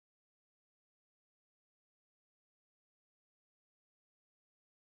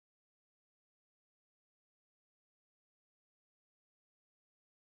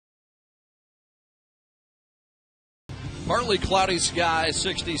Partly cloudy skies,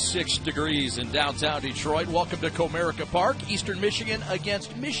 66 degrees in downtown Detroit. Welcome to Comerica Park, Eastern Michigan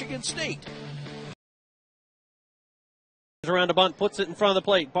against Michigan State. Around a bunt, puts it in front of the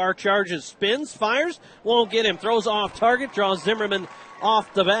plate. Barr charges, spins, fires, won't get him. Throws off target, draws Zimmerman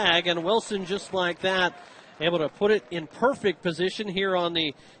off the bag, and Wilson just like that, able to put it in perfect position here on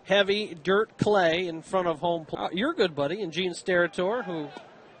the heavy dirt clay in front of home plate. Your good buddy, and Gene Sterator, who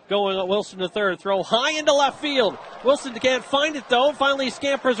going at Wilson to third, throw high into left field. Wilson can't find it though. Finally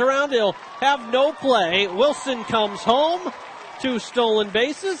scampers around. He'll have no play. Wilson comes home. 2 stolen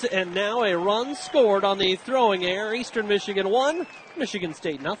bases, and now a run scored on the throwing error. Eastern Michigan 1, Michigan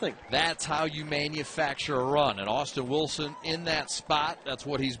State nothing. That's how you manufacture a run. And Austin Wilson in that spot, that's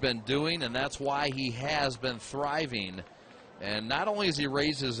what he's been doing, and that's why he has been thriving. And not only has he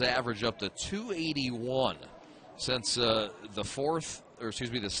raised his average up to 281 since the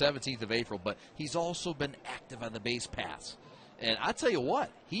 17th of April, but he's also been active on the base paths. And I tell you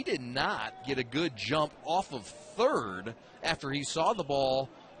what, he did not get a good jump off of third after he saw the ball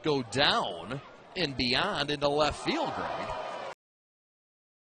go down and beyond into left field, Greg.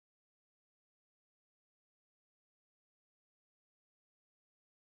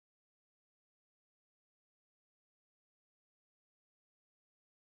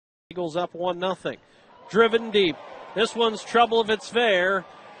 Eagles up 1-0. Driven deep. This one's trouble if it's fair.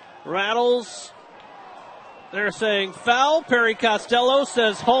 Rattles. They're saying foul. Perry Costello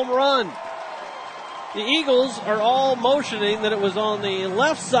says home run. The Eagles are all motioning that it was on the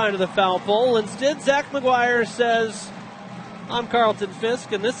left side of the foul pole. Instead, Zach McGuire says, I'm Carlton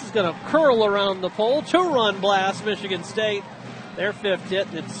Fisk, and this is going to curl around the pole. 2-run blast, Michigan State. Their 5th hit,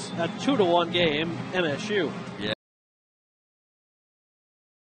 and it's a 2-1 game, MSU. Yeah.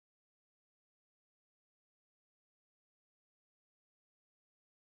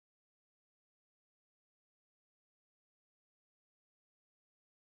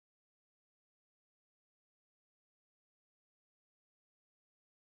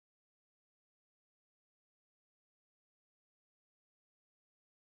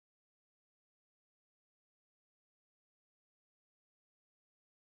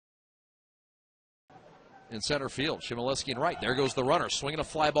 In center field, Shimoleski in right. There goes the runner, swinging a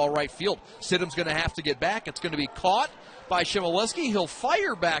fly ball right field. Stidham's going to have to get back. It's going to be caught by Shimoleski. He'll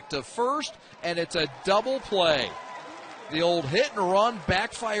fire back to first, and it's a double play. The old hit and run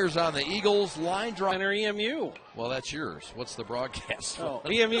backfires on the Eagles. Line drive. EMU. Well, that's yours. What's the broadcast?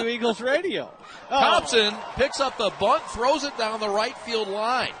 EMU Eagles Radio. Thompson picks up the bunt, throws it down the right field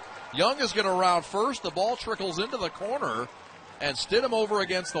line. Young is going to round first. The ball trickles into the corner. And Stidham over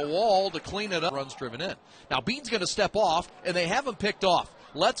against the wall to clean it up. Runs driven in. Now Bean's going to step off, and they have him picked off.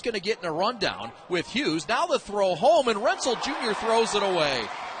 Lett's going to get in a rundown with Hughes. Now the throw home, and Rensel Jr. throws it away.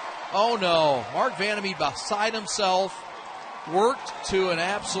 Oh, no. Mark Vandermeer beside himself. Worked to an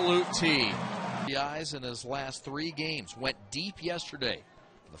absolute tee. The eyes in his last 3 games. Went deep yesterday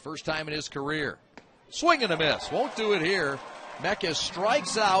for the first time in his career. Swing and a miss. Won't do it here. Mecca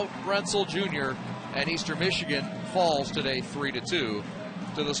strikes out Rensel Jr., and Eastern Michigan falls today 3-2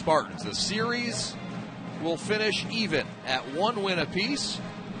 to the Spartans. The series will finish even at 1 win apiece.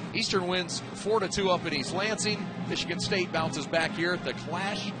 Eastern wins 4-2 up in East Lansing. Michigan State bounces back here at the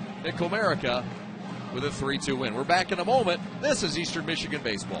Clash at Comerica with a 3-2 win. We're back in a moment. This is Eastern Michigan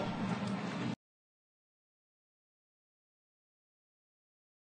baseball.